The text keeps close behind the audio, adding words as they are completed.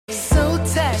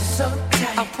so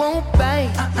tight. I won't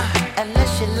bite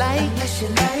unless you like.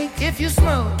 If you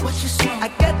smoke, What you smoke? I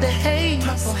got the haze.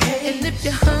 Purple haze. And if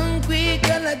you're hungry,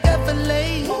 girl, I got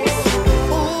fillets.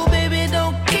 Ooh, baby,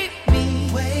 don't keep me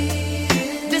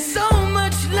Waiting. There's so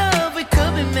much love we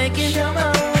could be making. Come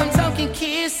on. I'm talking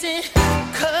kissing,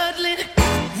 cuddling,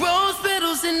 rose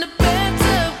petals in the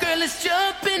bathtub. Girl, it's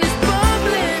jumping, it's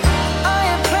bubbling. I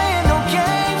ain't playing no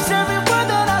games. Every word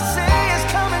that I say is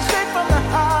coming straight from the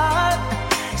heart.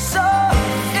 So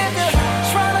if you're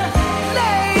trying to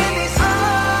lay in these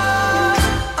arms,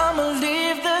 I'ma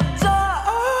leave the door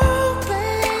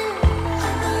open.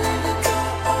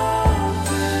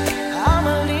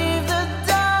 I'ma leave the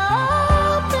door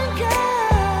open,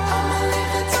 girl.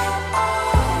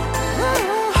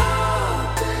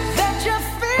 That you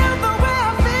feel the way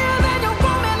I feel, and you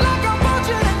want me like I want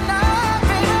you tonight,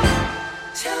 baby.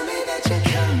 Tell me that you're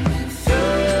coming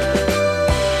through.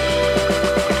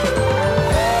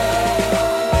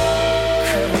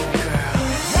 Cool girl.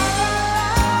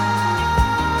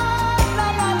 La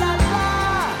la la la.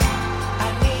 I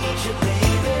need you,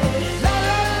 baby. La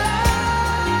la la.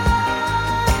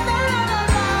 La la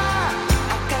la.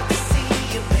 I got to see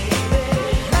you, baby.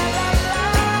 La la la.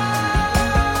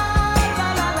 La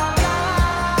la la la.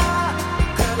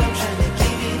 Girl, I'm trying to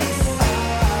give you this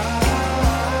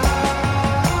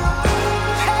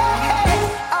Hey,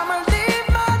 I'ma leave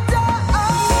my door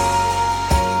open.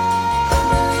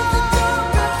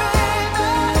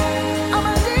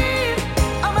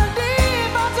 I'ma leave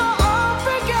my door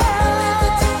open,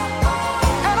 girl.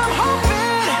 And I'm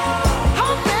hoping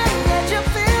that you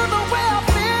feel the way I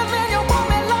feel, and you want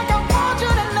me like I want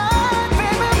you tonight,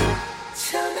 baby.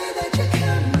 Tell me that you're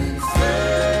coming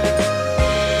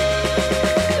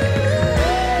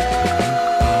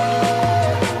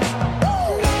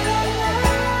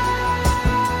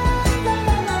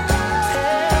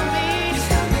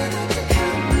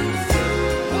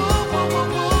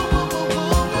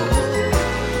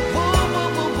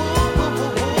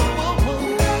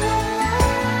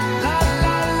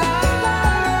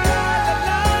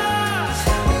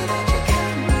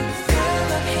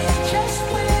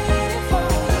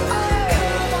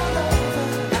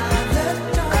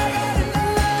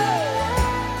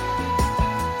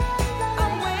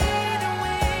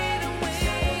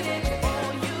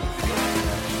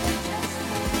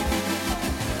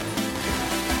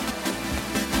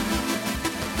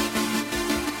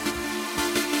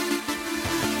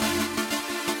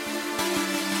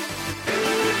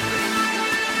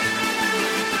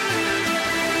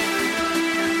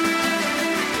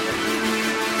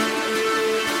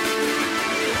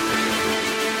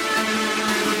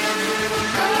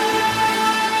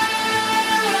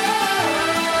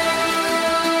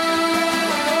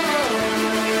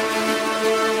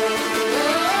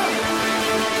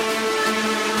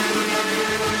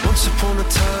Once upon a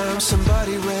time,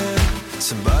 somebody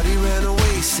ran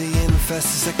away, saying fast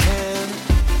as I can.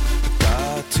 I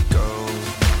got to go.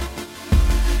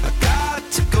 I got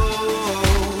to go.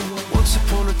 Once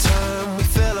upon a time, we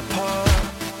fell apart.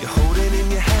 You're holding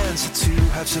in your hands the two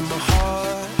halves of my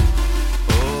heart.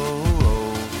 Oh,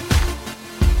 oh,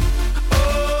 oh,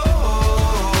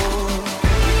 oh.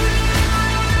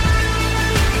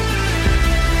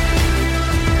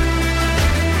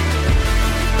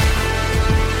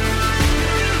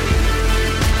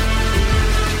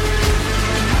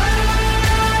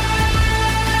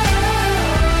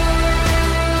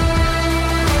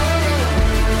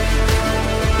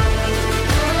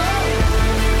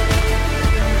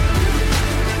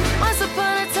 Once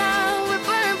upon a time, we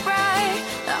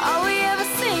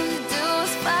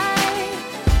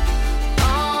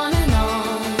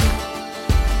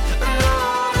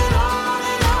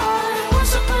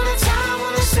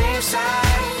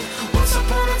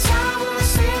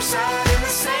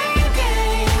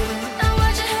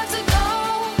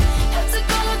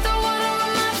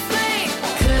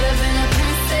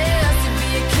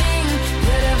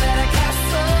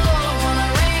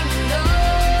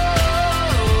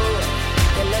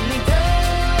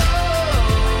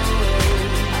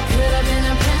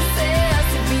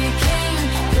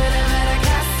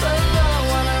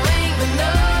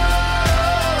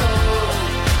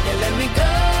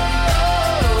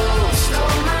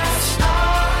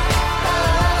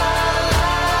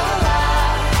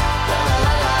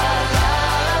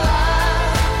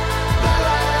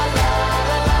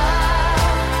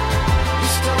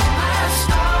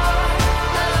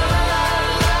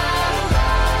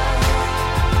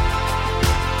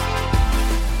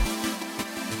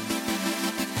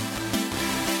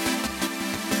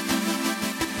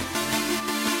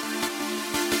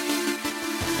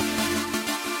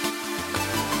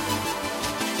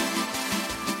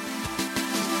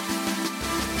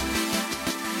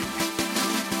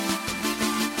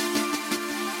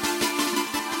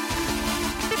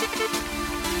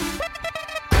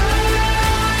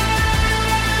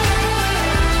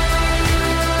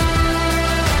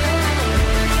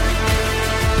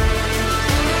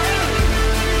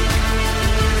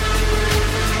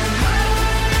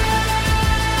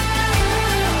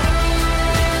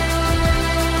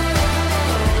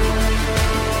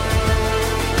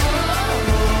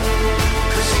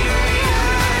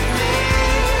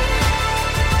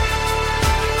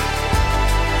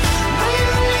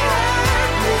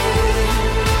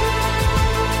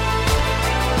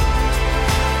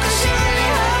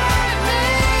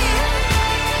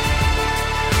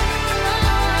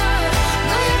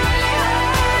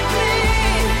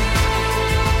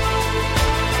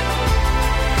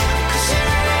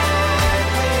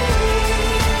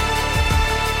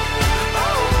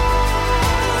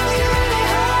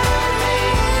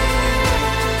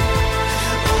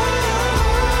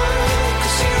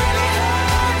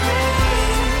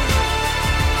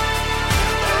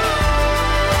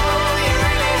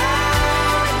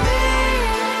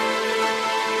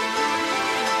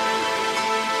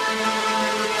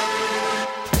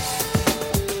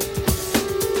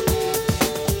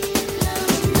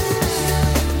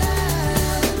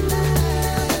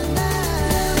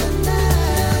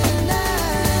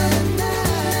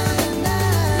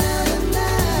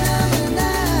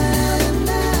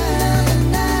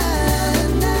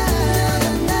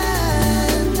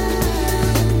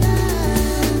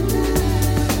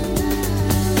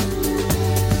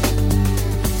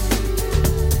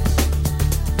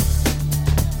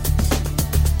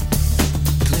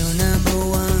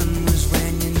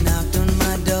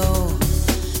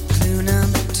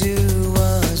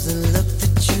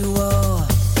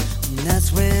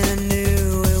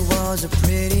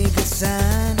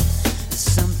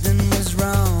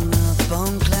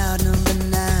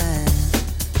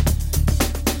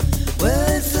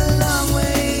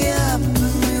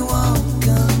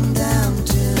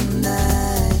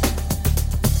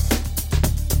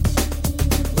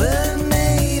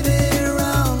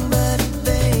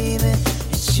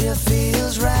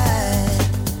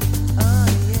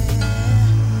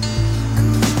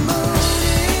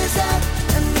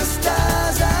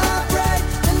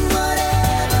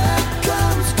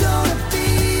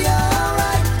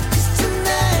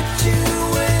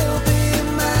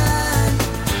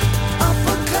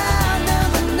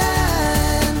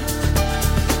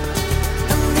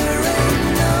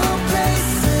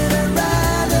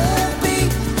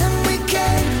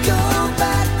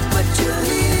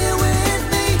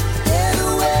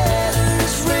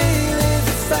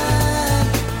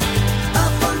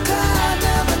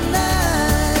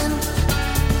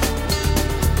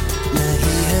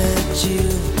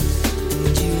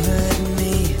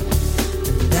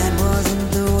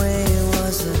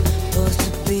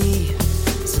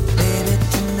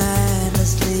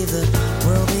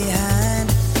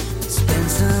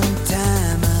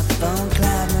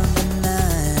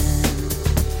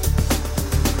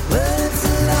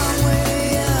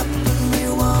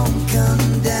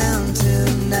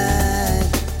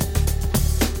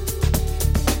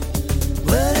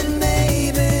Well, it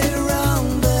may be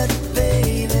wrong, but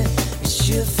baby, it's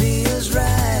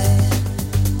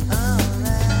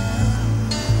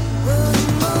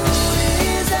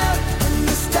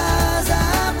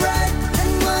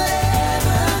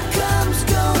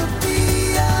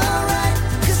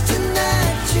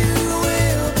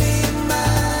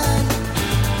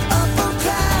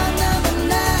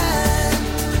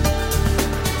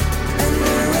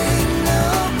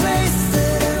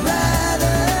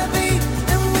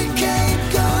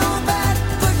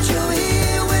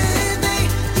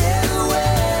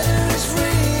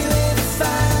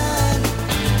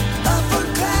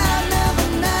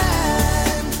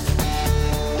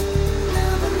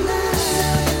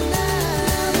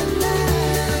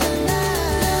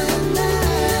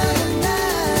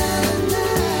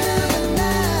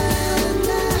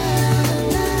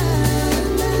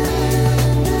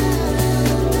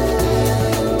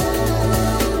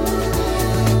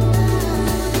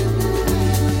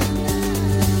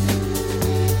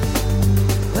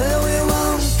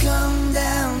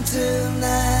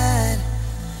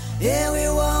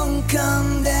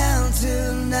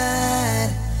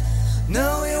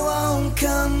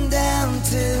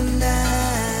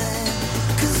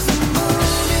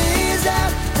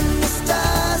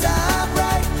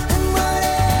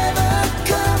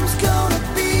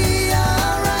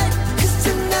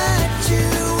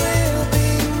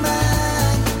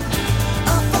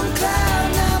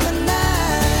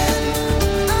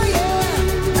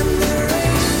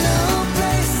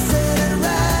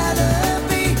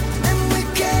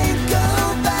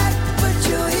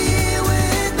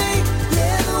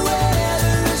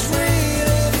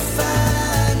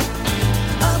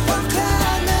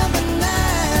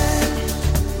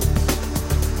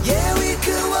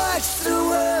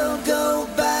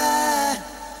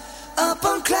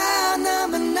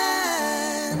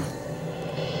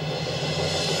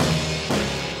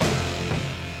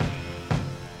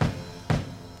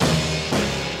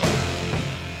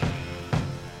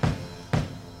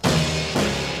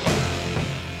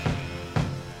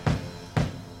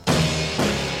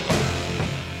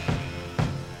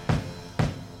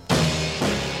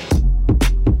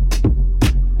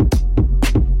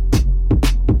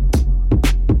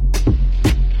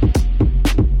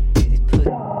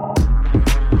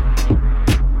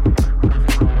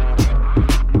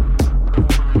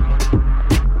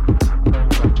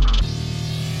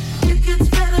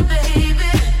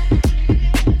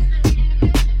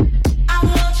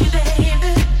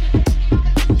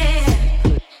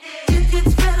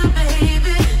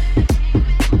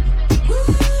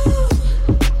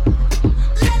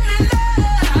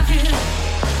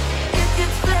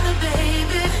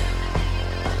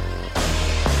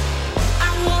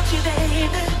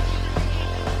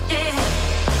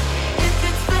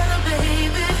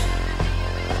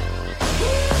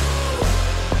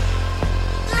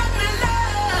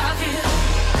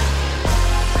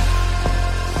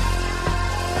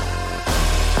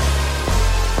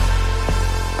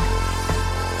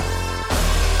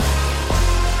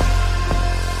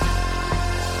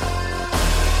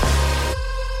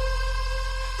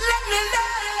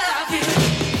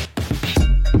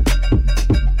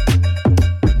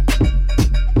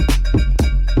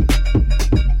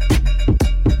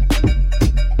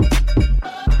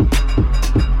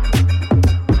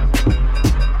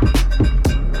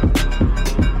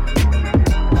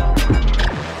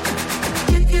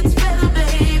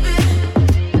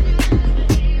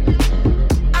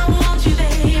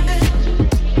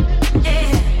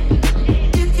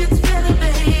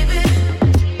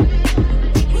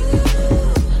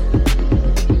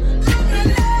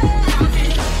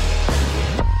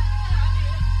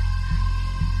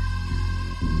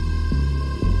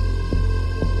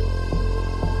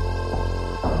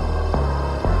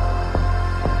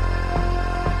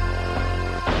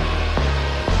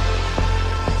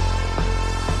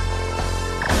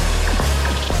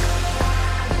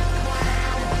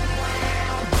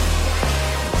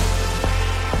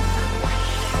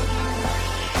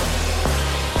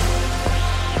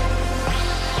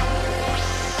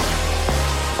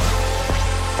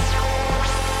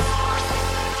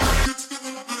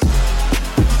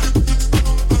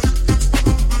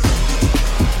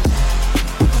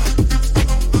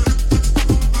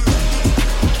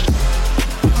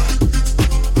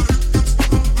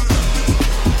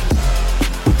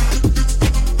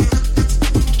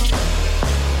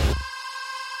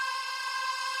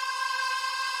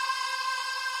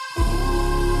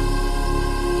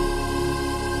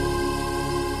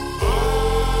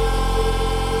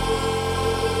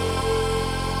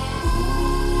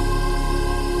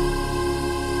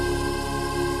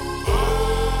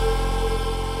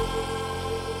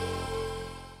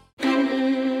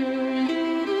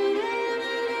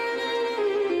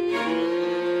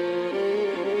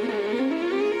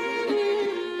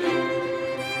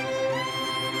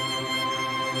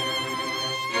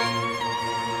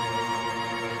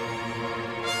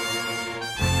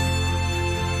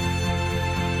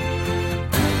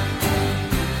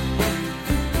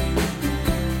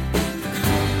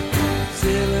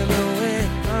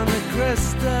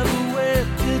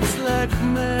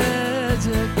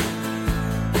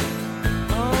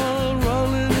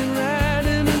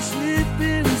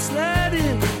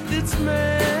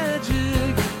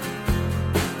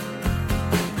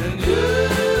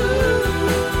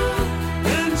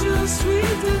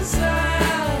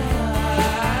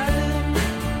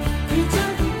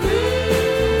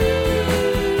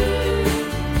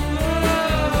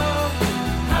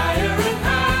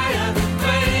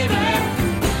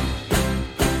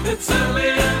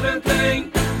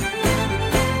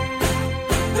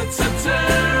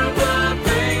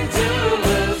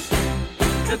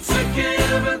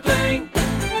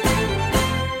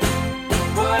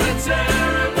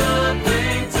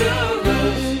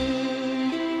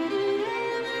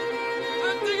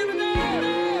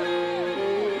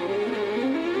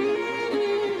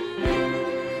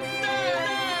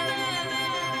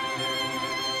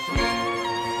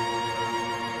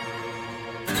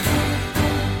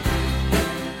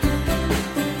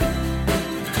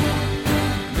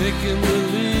Making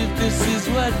believe this is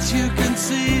what you can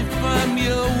see from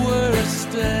your worst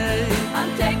day.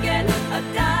 I'm taking a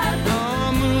dive.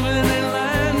 Oh, moving in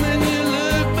line when you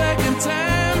look back in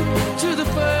time to the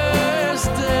first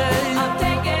day. I'm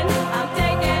taking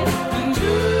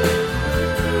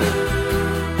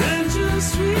And your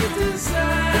sweet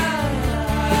desire.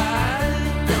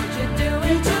 Don't you do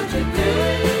it, don't you do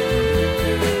it.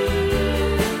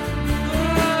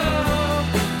 Oh,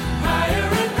 higher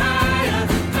and higher,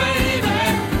 baby.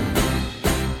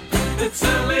 It's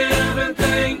a living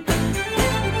thing.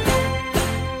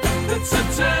 It's a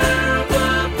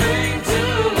terrible thing to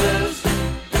lose.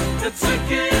 It's a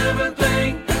given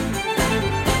thing.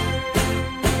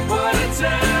 What a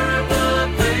terrible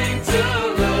thing to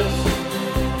lose.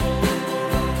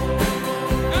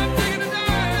 I'm taking a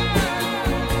dive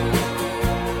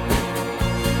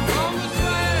on the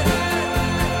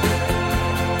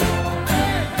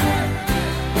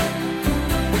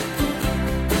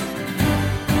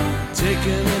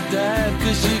taking a dive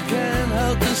 'cause you can't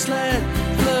hold the sled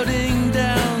floating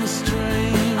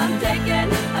downstream. I'm taking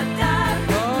a dive.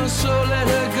 Oh, so let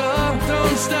her go.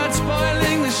 Don't start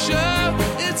spoiling the show.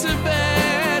 It's a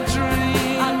bad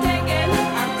dream. I'm taking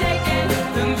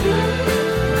And you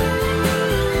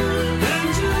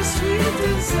and your sweet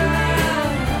desire.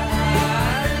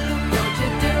 Don't you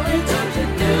do it, don't you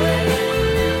do it.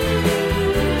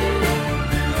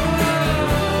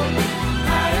 Oh,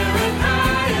 higher and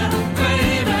higher,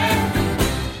 baby.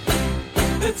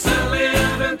 It's a little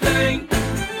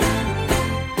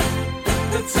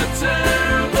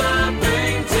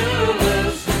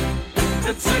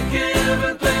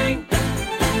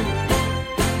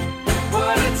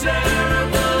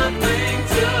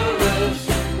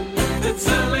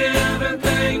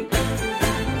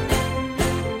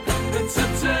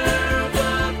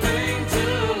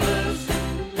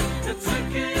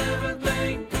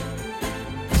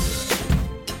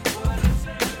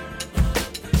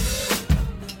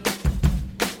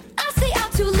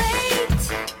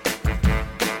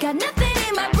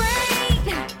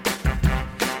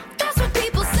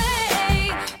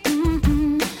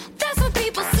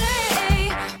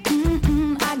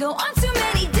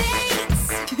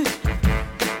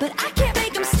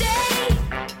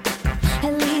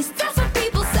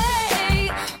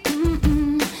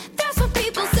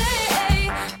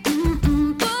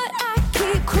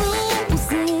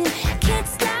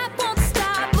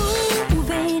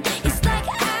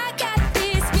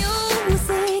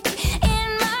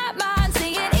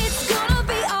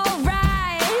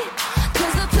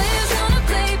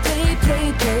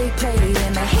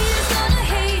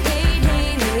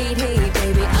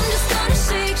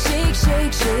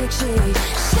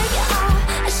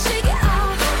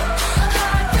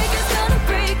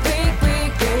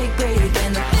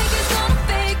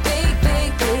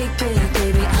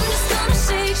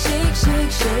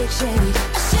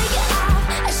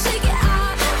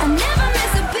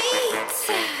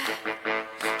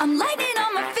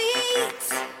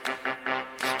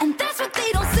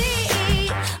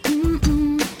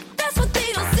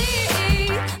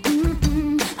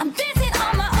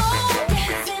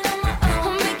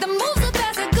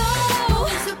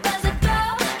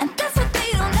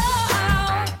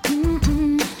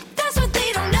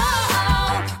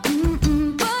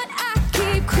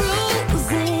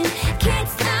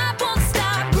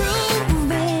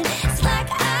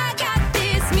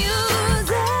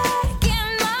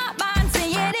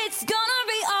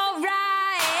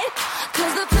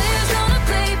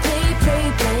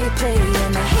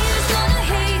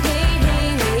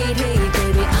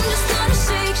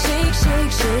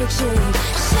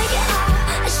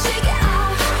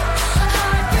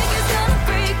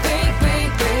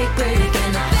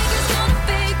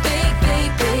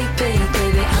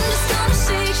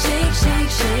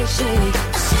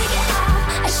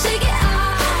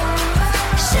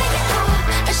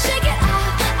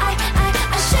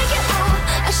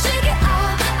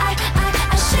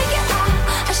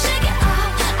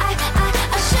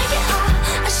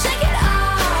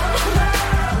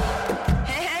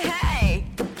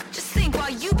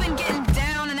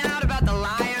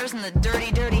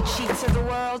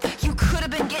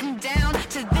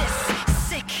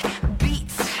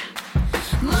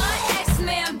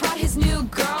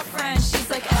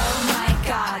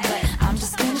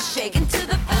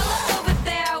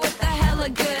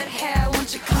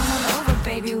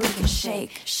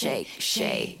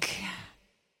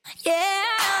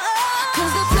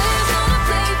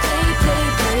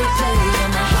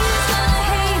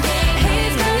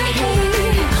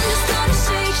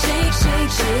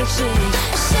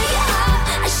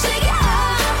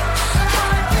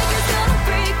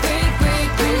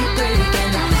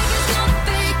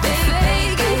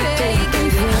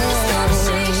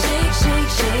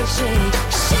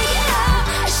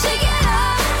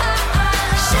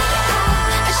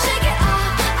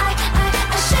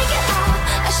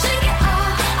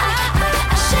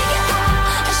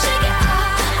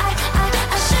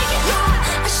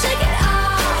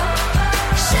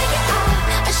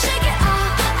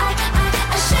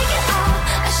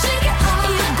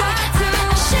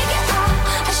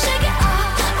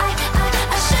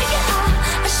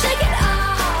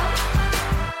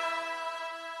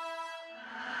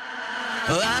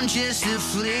just a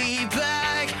flea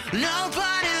bag.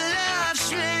 Nobody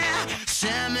loves me.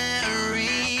 Send me to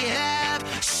rehab.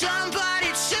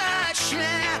 Somebody touch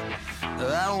me.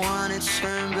 I wanna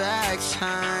turn back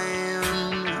time.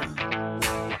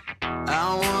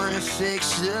 I wanna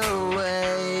fix the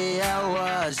way I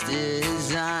was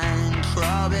designed.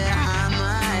 Crawl behind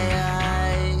my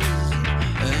eyes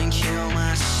and kill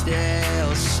my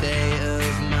stale state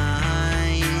of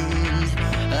mind.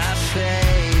 I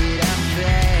fade,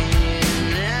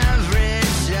 and every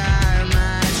time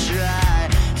I try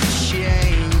to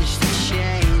change,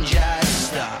 I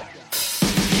stop.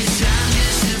 'Cause I'm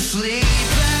just a flea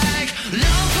bag.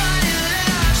 Nobody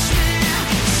loves me.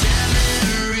 Send me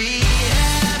to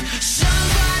rehab.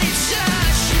 Somebody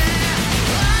touch me.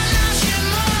 I'm not your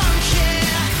monkey.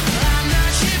 I'm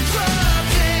not your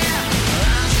puppy.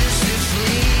 I'm just a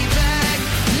flea bag.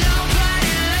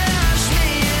 Nobody loves me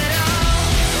at all.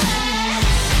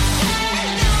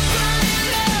 Nobody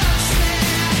loves me.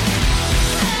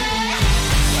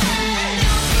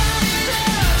 Nobody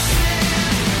loves me.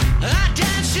 I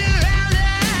dance around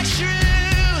that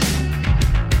truth.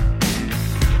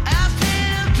 I've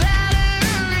been a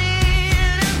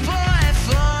ballerina boy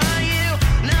for you.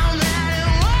 No matter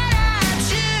what I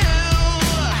do,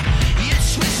 you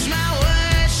twist my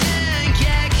words and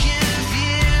get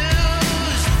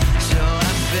confused. So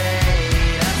I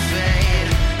fade,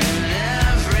 and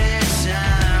every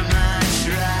time I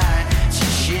try to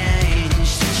change,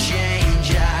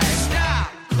 I stop.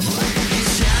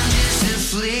 'Cause I'm just a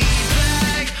flea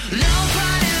bag.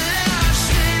 Nobody loves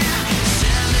me.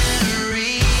 Send me to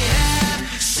rehab.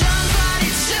 Somebody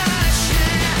touch me.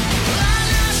 I'm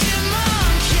not your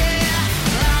monkey.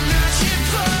 I'm not your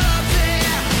puppy.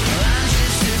 I'm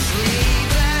just a flea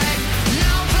bag.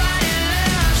 Nobody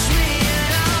loves me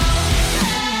at all.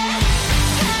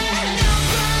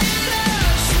 Nobody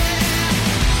loves me.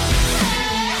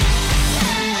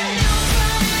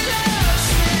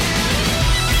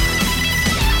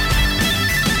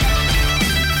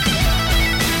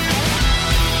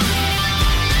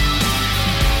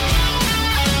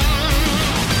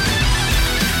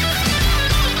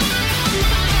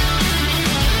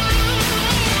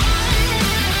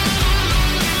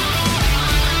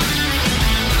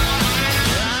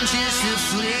 I'm just a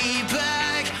flea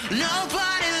bag.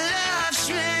 Nobody loves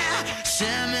me.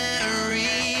 Send me to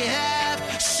rehab.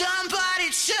 Somebody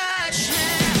touch me.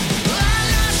 I'm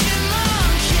not your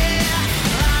monkey.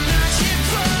 I'm not your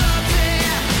puppy.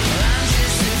 I'm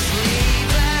just a flea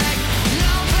bag.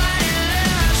 Nobody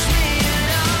loves me at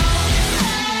all.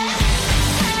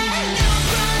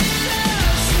 Nobody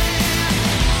loves me.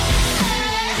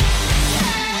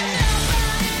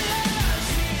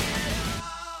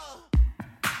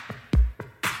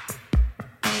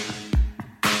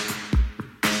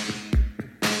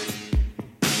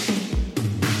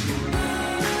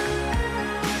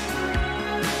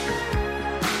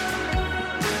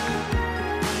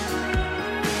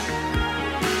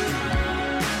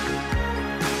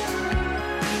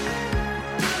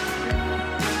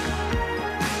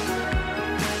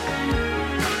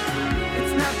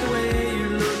 It's not the way you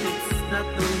look, it's not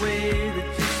the way that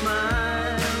you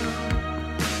smile.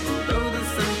 Although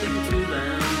there's something to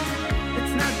them.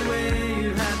 It's not the way you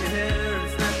have your hair,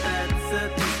 it's not that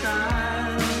certain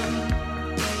style.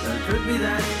 That could be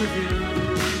that with you.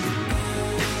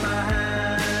 If I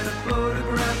had a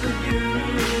photograph of you,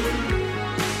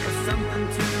 or something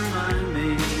to remind me,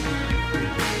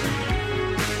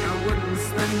 I wouldn't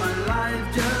spend my life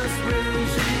just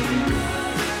wishing.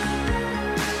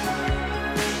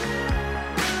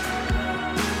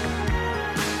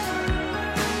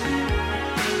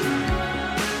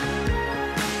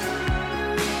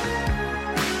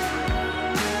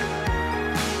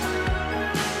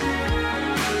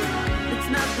 It's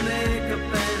not the makeup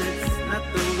and it's not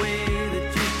the way that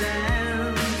you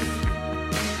dance.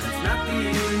 It's not the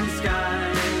evening sky.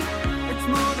 It's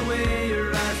more the way your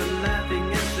eyes are laughing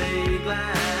as they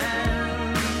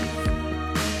glance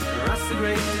across the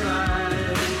great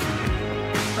divide.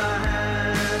 If I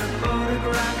had a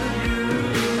photograph of you,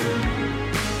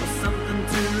 or something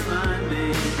to remind me,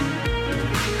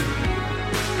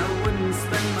 I wouldn't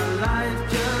spend my life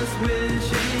just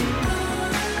wishing.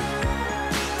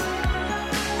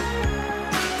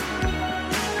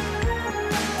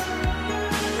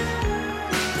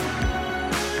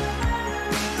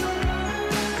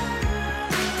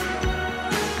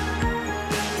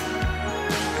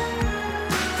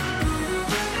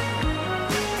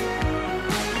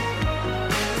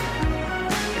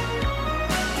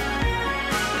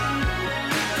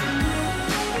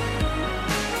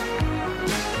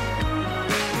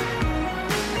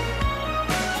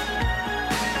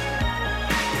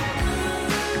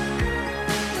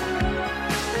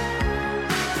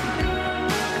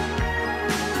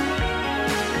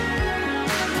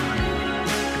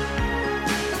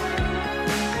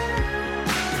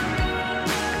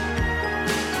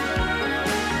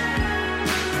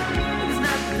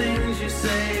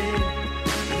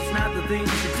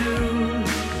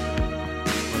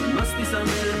 be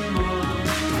something more.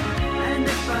 And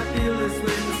if I feel this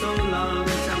way for so long,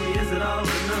 tell me, is it all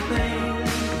for nothing?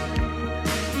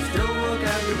 Still walk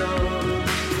out the door.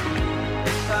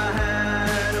 If I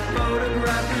had a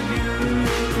photograph of you,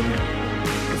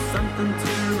 or something to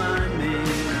remind me,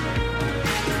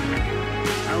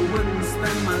 I wouldn't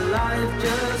spend my life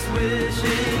just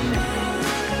wishing.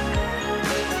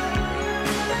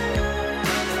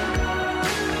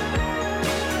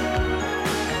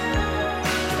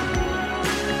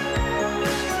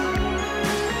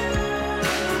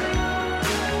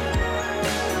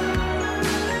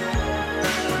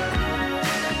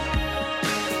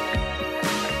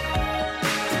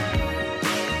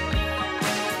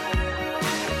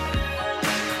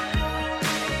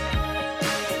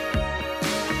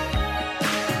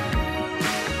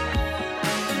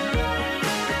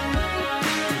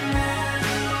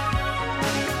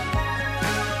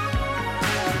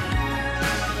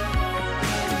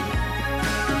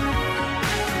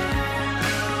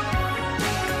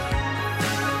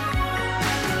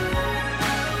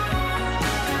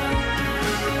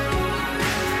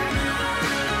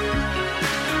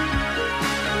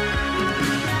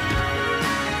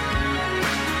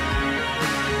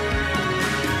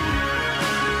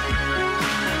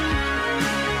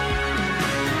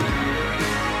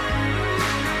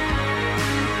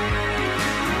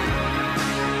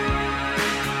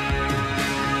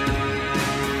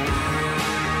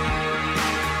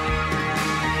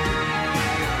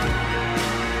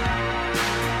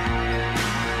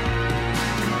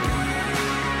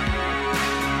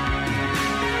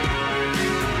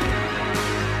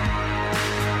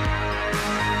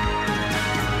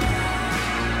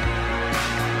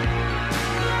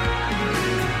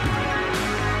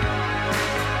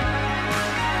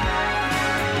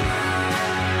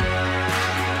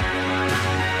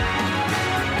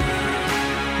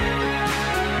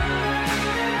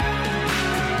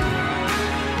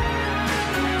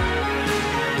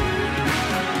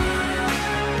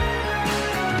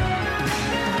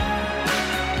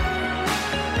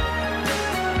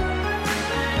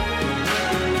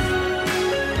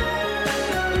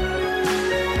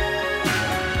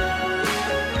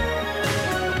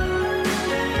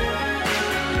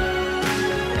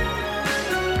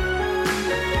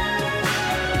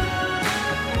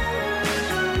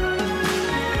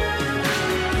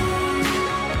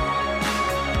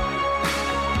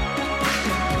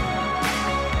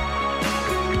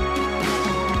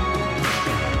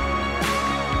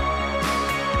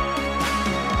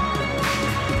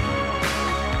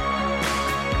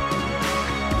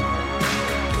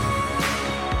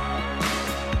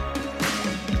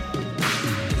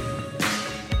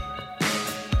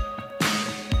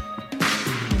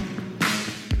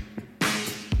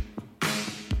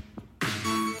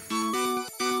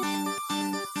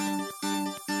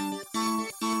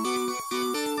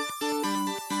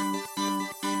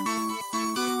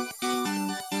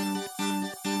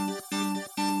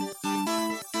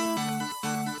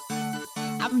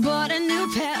 I bought a new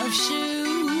pair of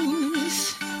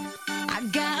shoes. I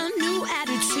got a new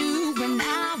attitude when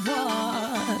I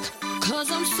walk, 'cause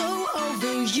I'm so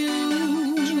over you.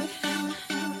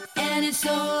 And it's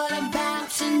all about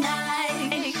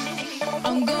tonight.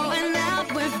 I'm going out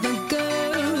with the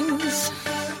girls,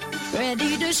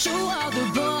 ready to show all the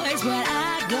boys what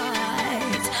I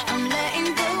got. I'm letting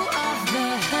go of the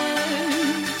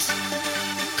hurt,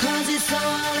 'cause it's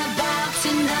all about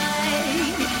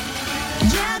tonight.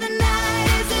 Yeah, the night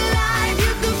is alive,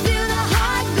 you can feel the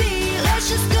heartbeat. Let's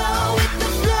just go with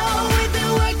the flow, we've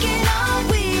been working all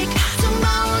week.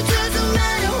 Tomorrow doesn't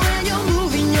matter when you're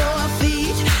moving your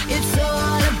feet. It's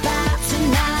all about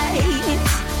tonight.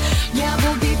 Yeah,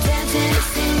 we'll be dancing,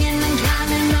 singing and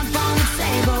climbing up on the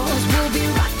tables. We'll be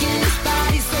rocking this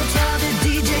party, so tell the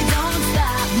DJ don't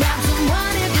stop. Grab some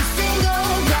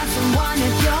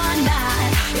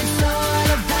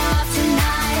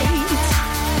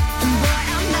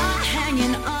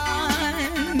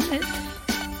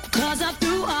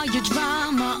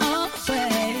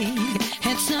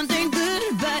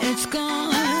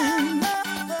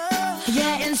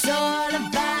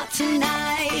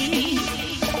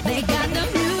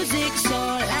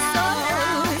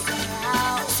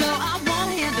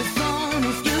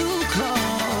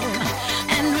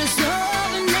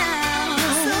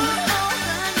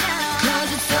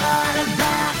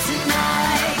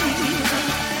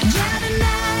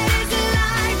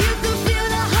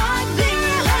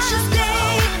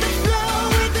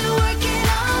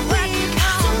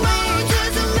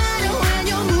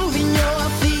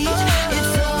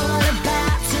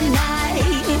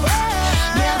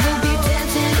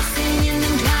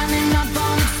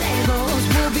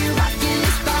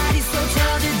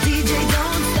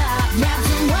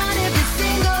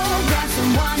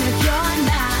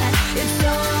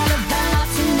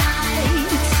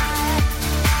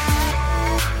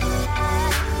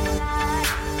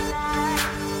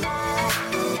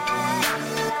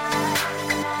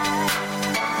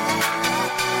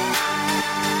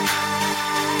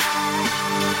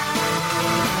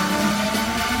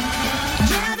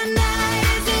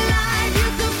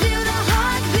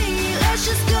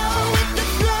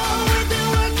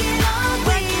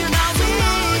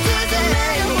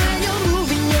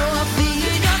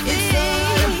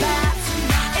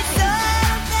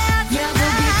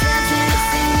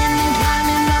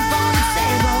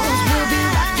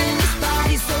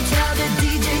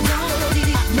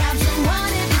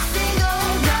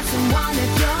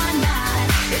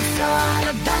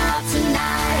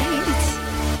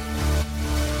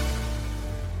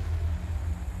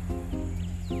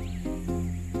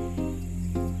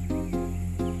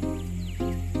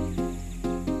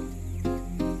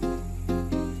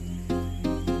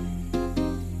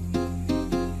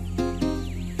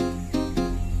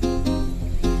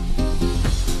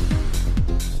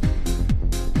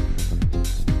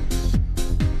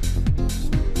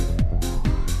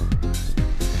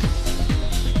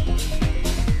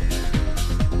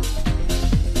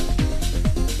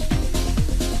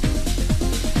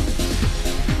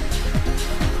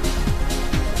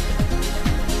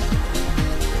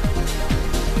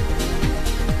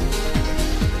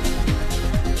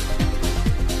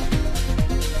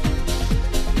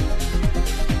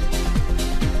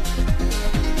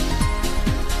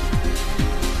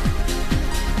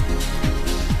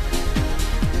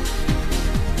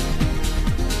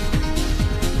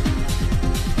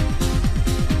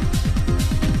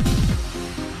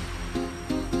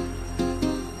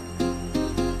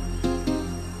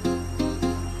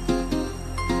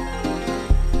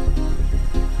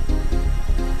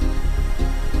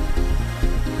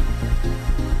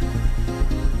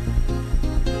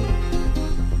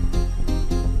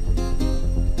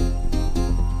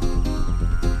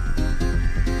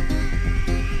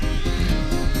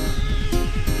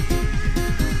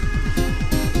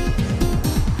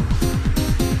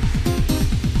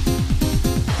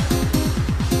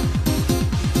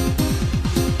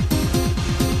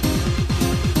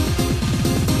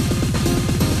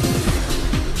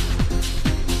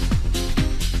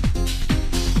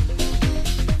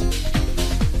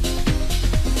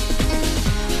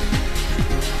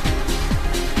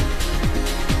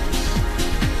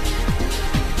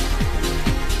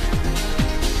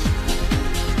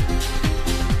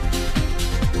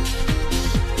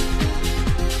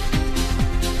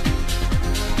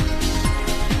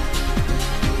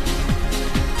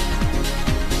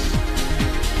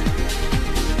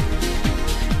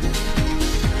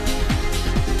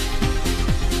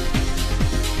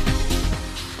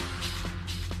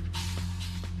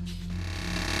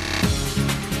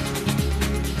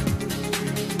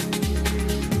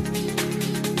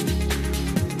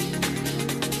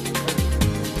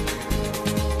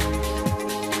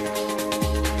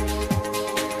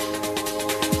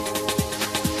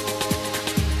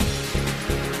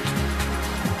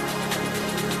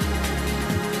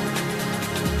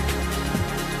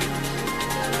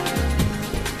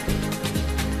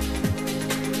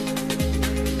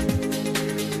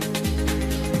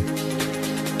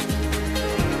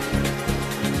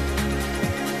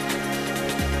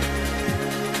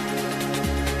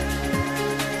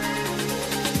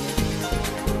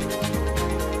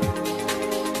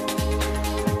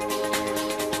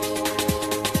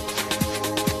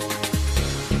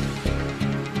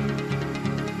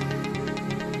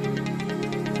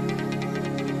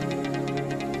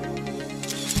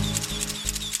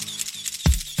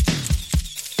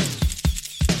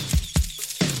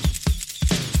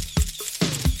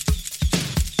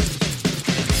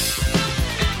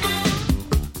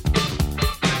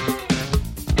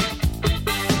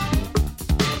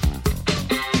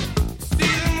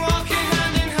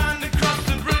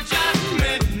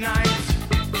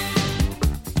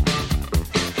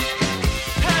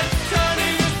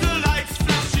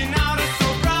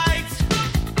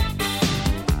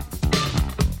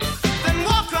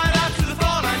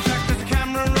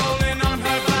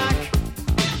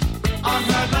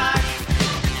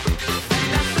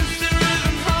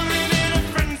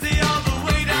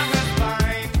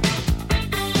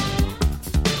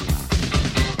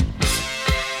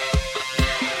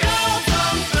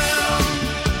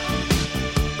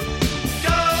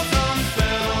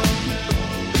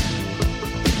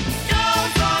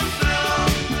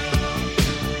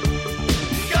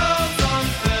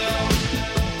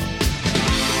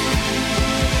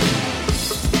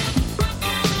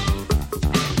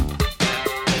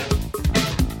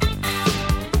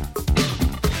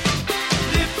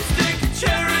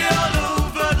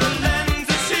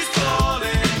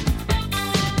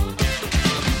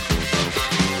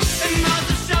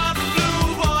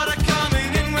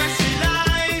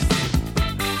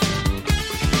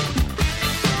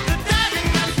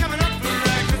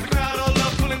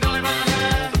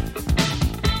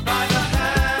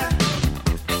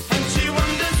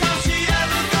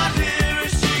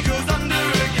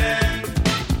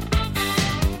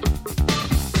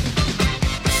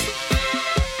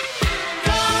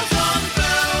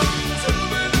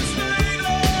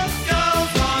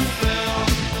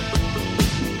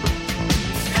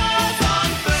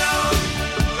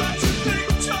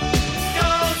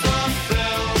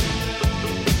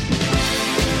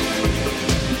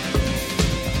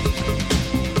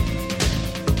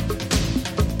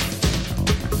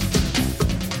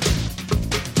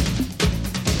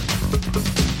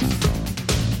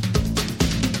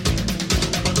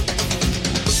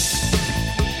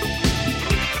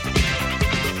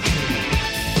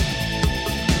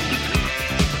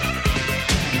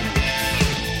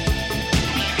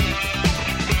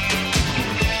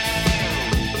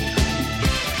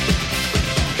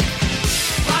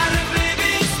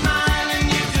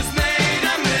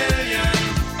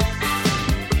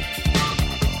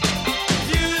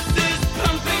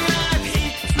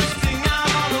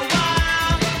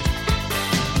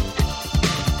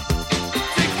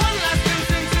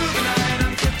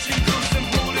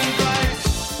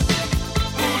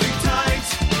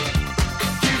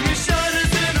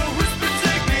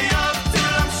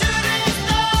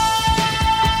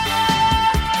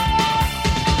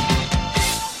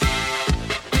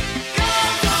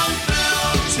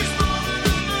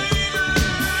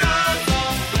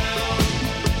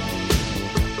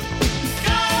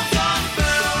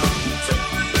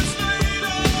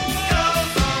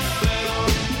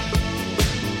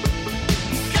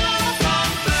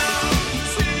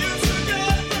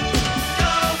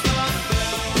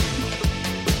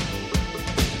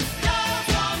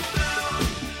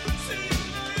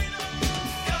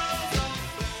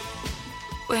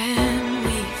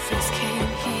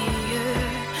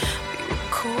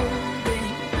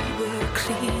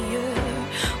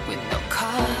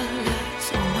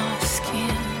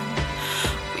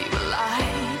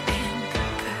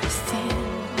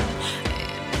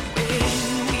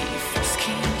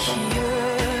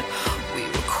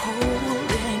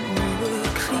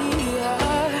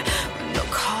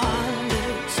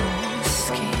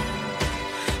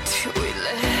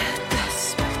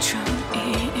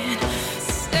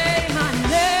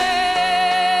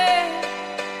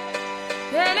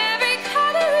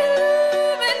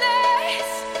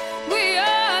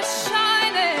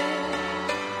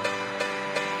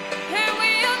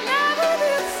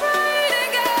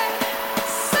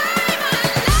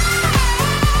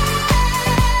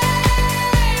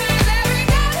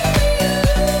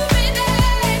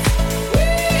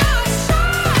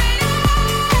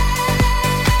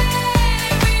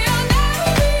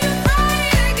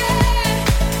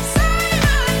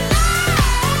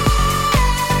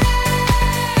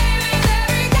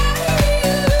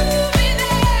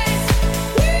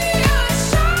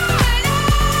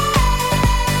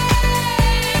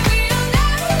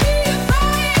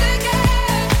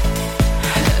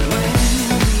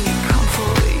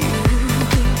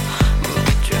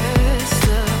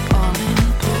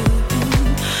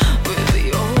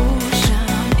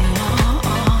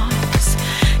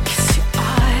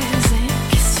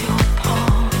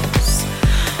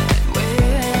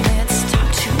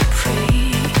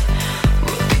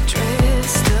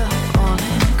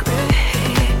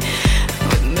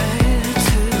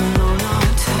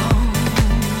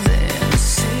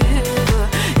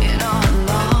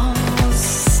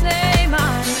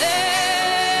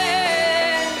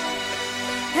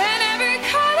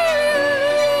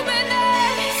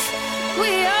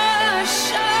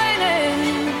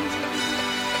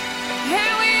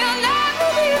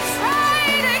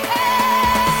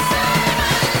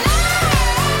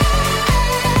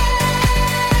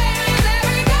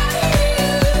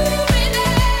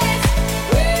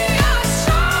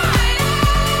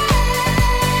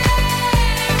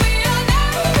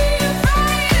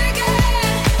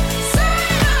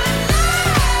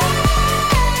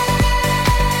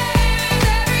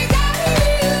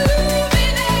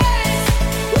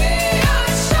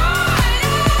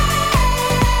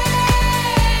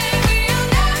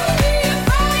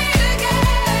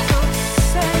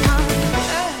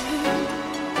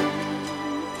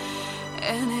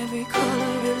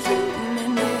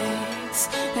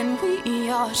and we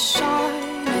are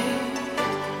shining,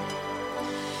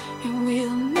 and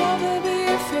we'll never be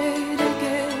afraid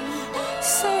again.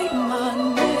 Say my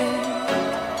name,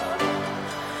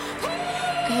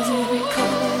 'cause every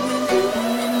color will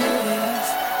illuminate.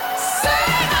 Say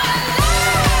my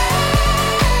name,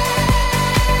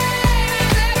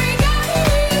 every color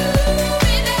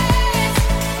illuminates.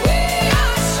 We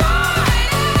are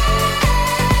shining,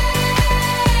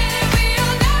 and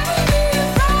we'll never be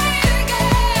afraid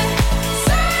again.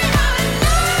 Say my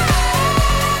name,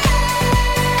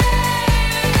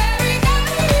 every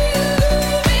color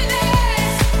illuminates.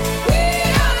 We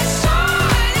are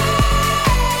shining,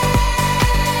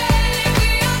 and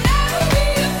we'll never be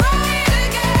afraid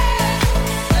again.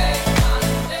 Say my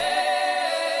name.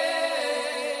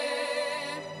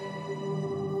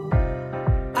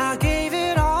 I gave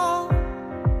it all,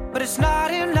 but it's not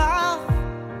enough.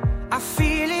 I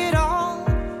feel it all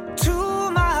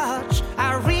too much. I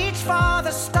reach for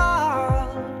the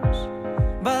stars,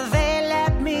 but they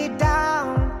let me down.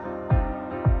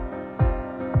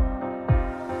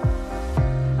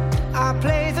 I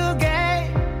play the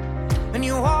game, and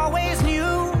you always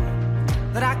knew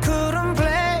that I couldn't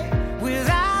play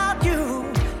without you.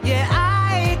 Yeah, I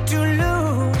hate to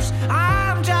lose.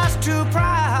 I'm just too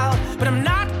proud, but I'm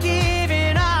not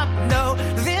giving up. No,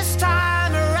 this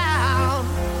time around.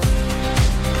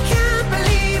 Can't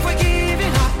believe we're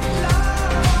giving up.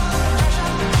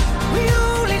 We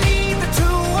only need the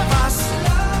two of us.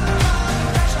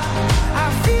 I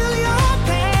feel your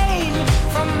pain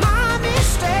from my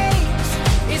mistakes.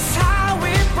 It's how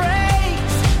it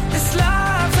breaks. This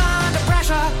love's under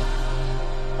pressure.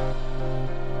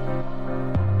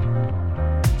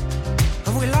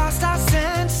 Have we lost our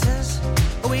senses?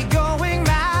 Are we going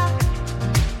mad?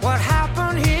 What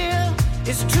happened here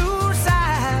is too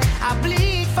sad. I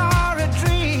bleed for a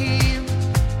dream,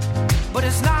 but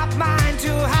it's not mine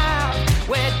to have.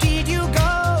 Where did you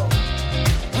go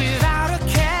without a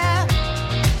care?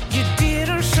 You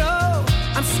didn't show.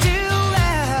 I'm still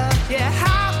there. Yeah,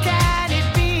 how can it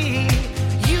be?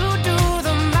 You do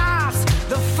the math.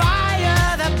 The fire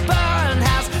that burned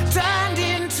has turned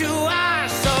into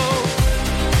ash. So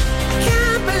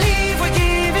can't believe we're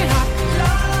giving up.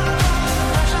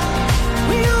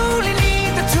 We only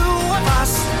need the two of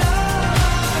us.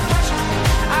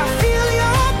 I feel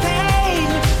your pain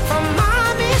from my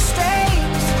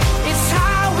mistakes. It's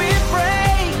how it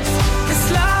breaks. This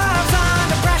love's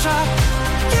under pressure.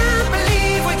 Can't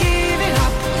believe we're giving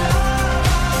up.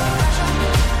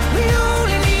 We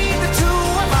only need the two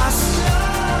of us.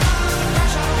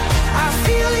 I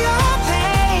feel your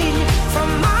pain from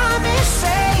my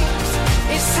mistakes.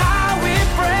 It's how it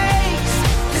breaks.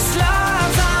 This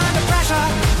love's under pressure.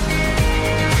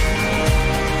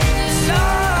 This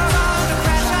love's under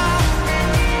pressure.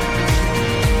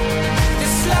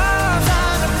 This love's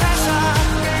under pressure.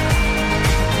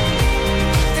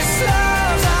 This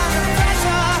love's under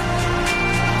pressure.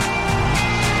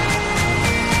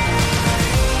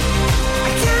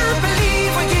 I can't believe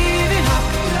we're giving up.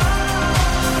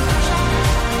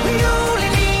 We only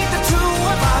need the two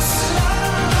of us.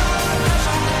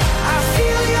 I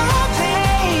feel your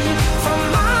pain from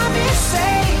my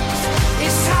mistakes.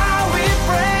 It's how it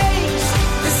breaks.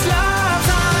 This love's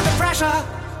under pressure.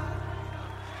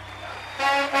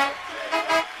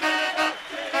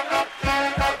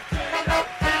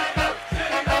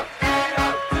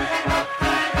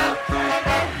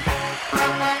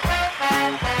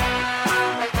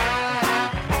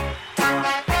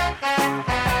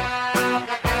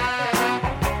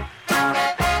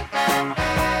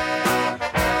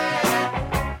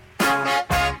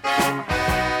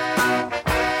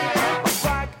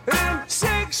 Back in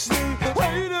 60,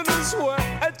 waiting in a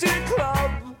sweaty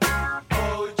club.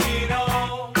 Oh, Gino.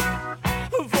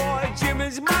 For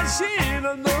Jimmy's machine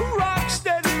and the rock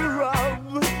steady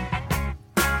rub.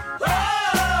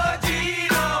 Oh,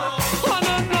 Gino. On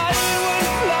a night when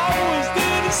flowers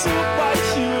didn't suit my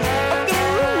shoes. After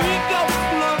a week of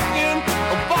looking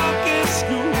back in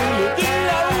school, looking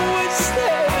lowest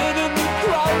head in the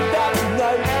crowd that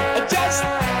night. I just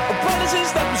promising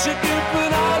steps are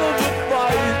keeping out of the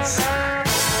fights.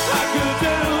 I could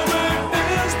tell with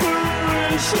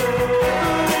inspiration,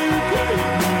 but you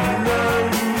came none.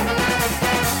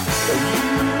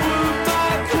 You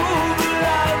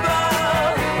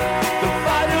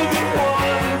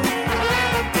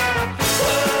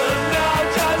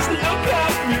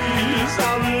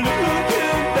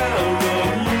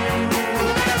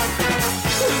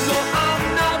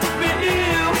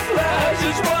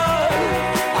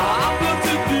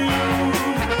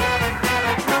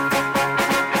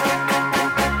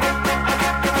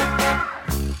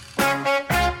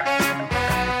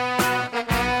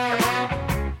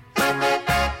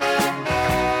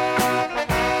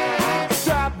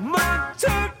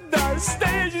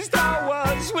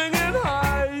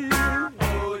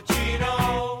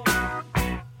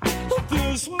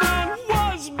This man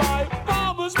was my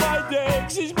mom, was my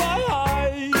dad, she's my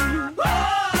high.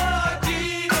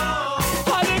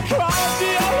 How they cried,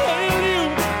 did I hail you?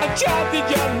 I chanted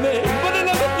your name, but I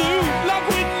never knew, like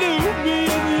we knew, me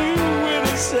and you were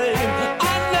the same.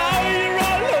 I know you're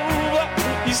all over,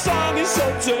 your song is so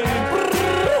tame.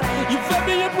 You fed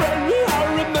me and bred me, I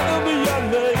remember your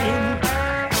name.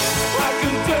 I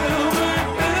can tell with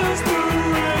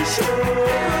inspiration,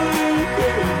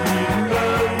 baby,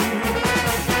 love.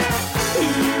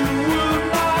 You will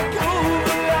not go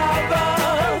the lover,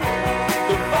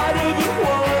 the fighter that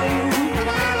won.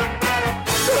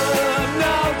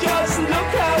 Now just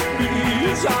look at me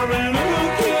as I'm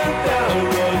looking down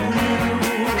on you.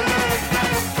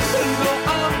 No,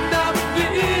 I'm not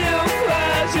being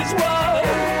flash, it's what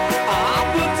I'm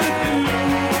put to do.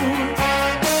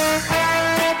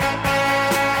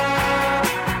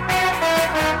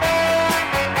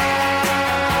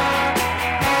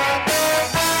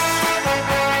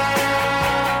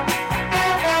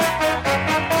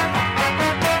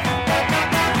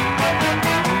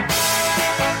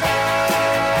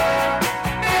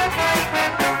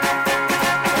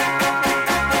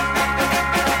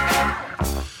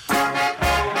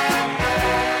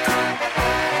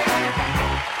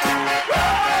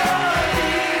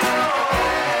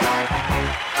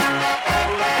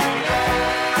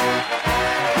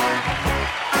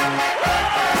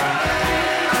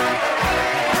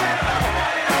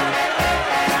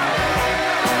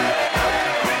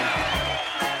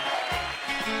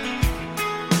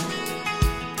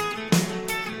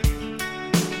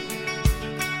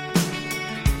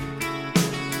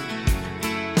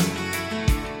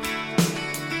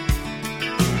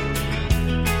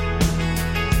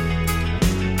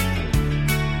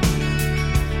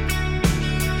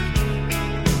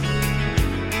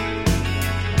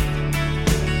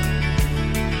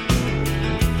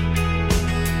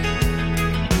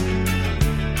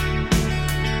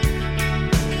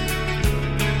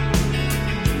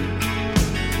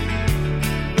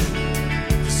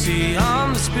 See,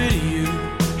 I'm the spit of you,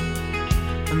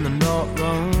 and I'm not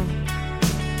wrong.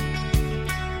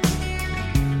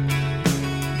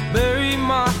 Bury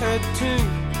my head too.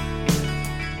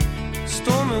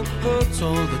 Stomach hurts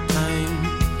all the time,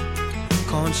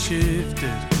 can't shift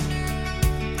it.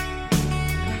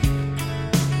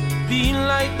 Being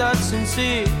like that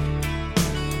sincere,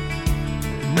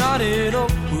 knotted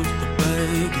up with the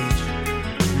baggage,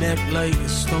 neck like a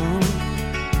stone.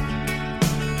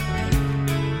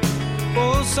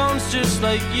 Oh, sounds just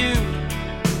like you,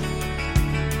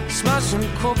 smashing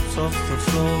cups off the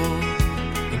floor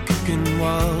and kicking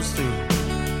walls through.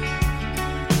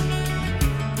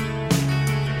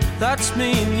 That's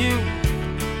me and you.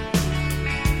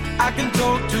 I can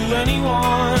talk to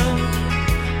anyone,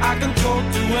 I can talk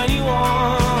to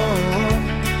anyone.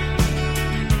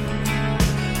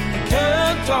 I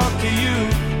can't talk to you.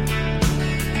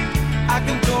 I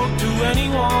can talk to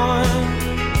anyone,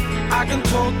 I can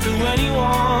talk to anyone.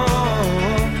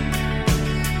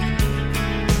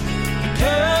 I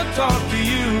can't talk to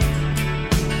you.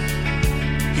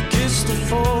 You kissed the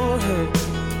forehead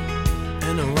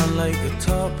and I run like a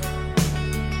top.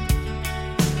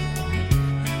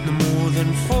 No more than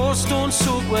 4 stones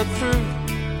soaked wet through,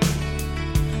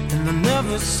 and I've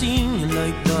never seen you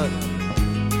like that.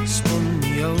 Spun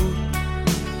me out,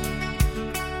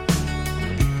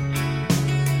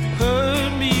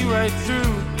 hurt me right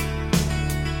through.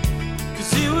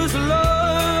 It was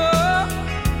love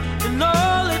and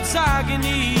all its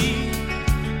agony,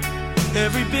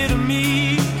 every bit of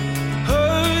me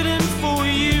hurting for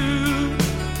you.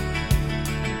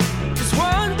 'Cause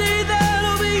one day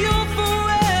that'll be your fault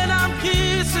when I'm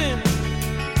kissing,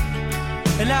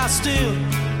 and I still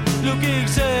look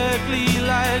exactly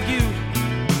like you.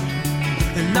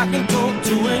 And I can talk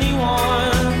to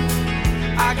anyone,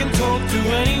 I can talk to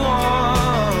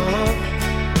anyone.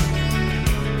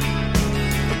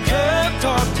 Can't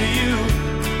talk to you.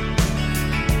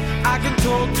 I can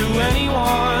talk to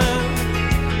anyone,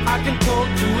 I can talk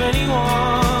to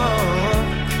anyone.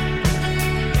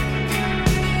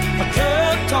 I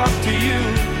can't talk to you.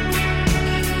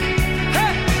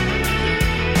 Hey!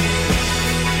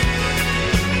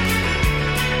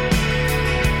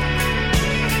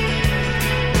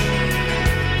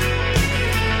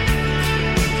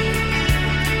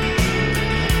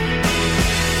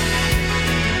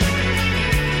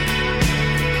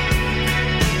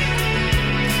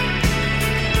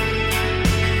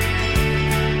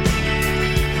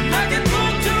 I can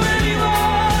talk to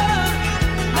anyone,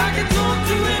 I can talk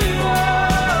to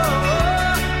anyone.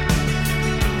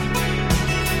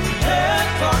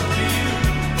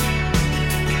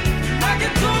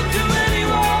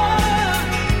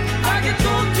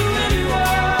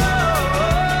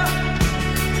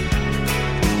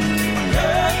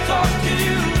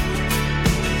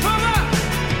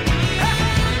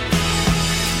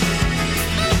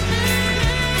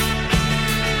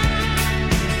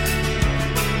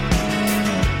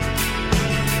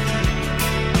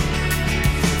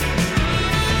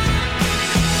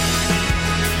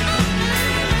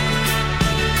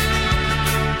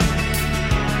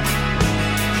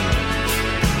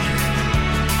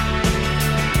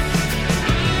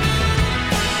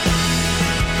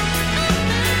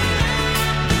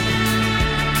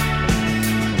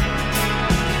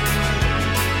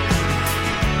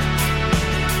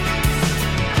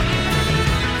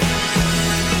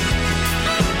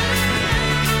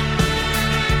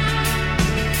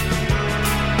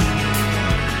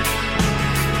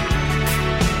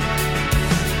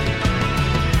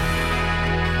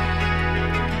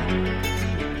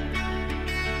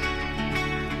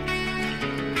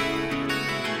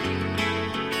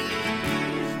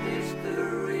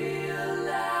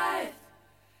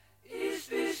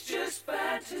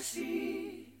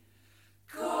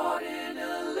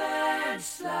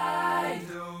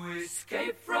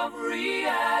 escape from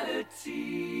reality.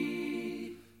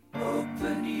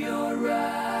 Open your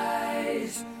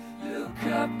eyes, look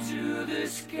up to the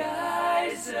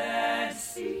skies and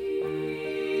see.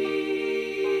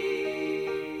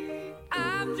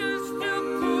 I'm just a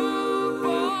poor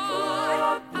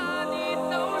boy, I need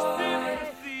no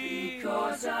sympathy,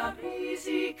 because I'm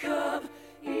easy come,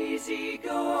 easy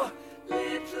go,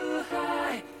 little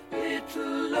high,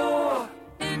 little low.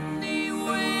 Any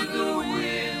way the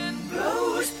wind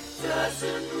blows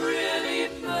doesn't really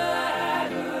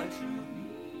matter to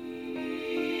me.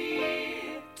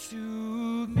 To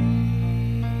me.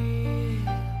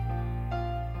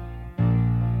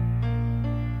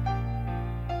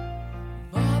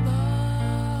 Mama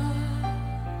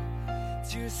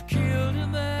just killed a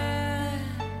man,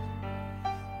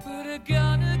 put a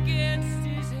gun against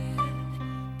his head,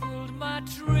 pulled my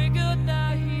trigger,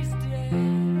 now he's dead.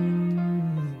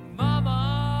 Mama,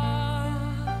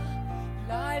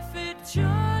 life had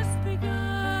just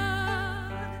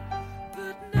begun,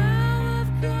 but now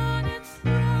I've gone and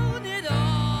thrown it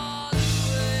all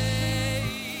away.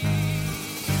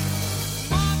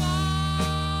 Mama,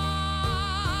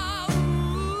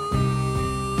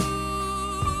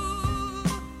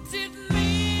 didn't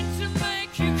mean to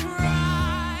make you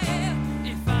cry.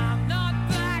 If I'm not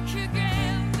back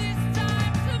again this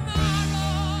time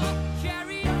tomorrow,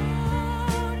 carry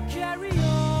on, carry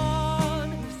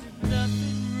on, as if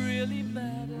nothing really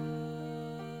matters.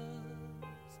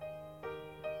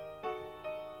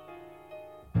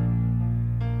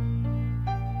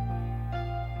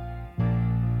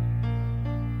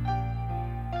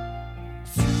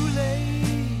 Too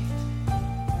late,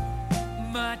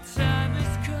 my time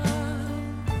has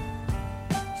come.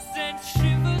 Sent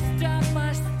shivers down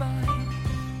my spine,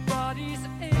 body's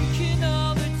aching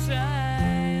all the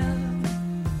time.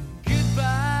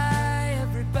 Goodbye,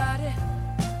 everybody,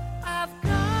 I've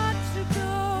got to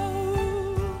go.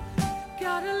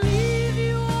 Gotta leave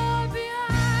you all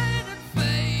behind and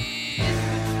face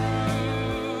the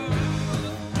truth.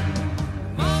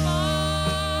 Mama,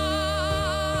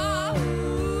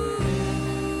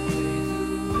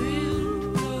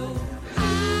 I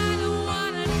don't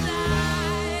wanna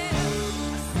die.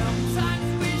 I sometimes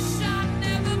wish I'd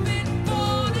never been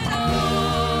born at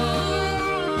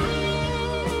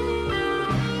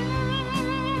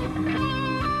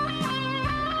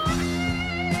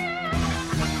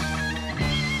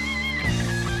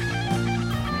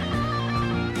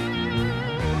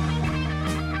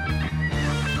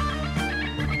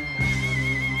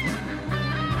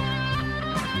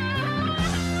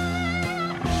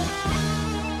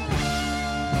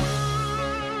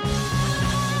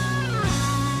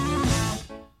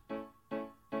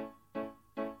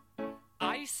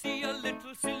I see a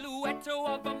little silhouette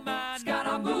of a man.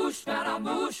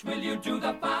 Scaramouche, will you do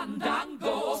the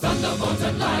fandango? Thunderbolts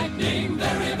and lightning,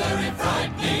 very, very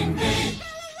frightening me.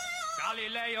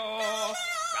 Galileo,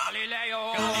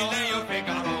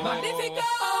 Figaro. Magnifico!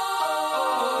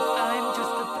 I'm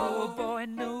just a poor boy,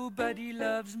 nobody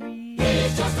loves me.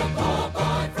 He's just a poor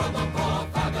boy from a poor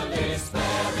family,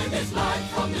 sparing his life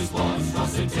from this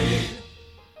monstrosity.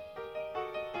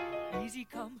 Easy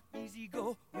come, easy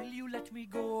go, will you let me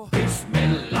go?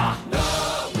 Bismillah,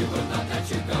 no, we will not let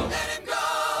you go. Let him go!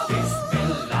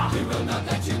 Bismillah, we will not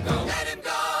let you go. Let him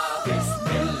go!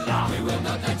 Bismillah, we will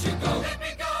not let you go. Let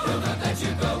me go! We'll not let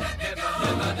you go. Let me go!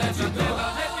 We'll not let you go.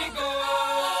 Let me go!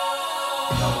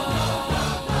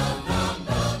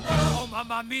 Oh,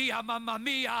 mamma mia, mamma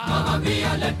mia. Mamma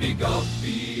mia, let me go.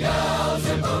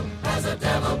 Beelzebub has a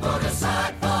devil put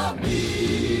aside for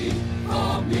me,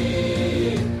 for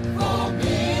me.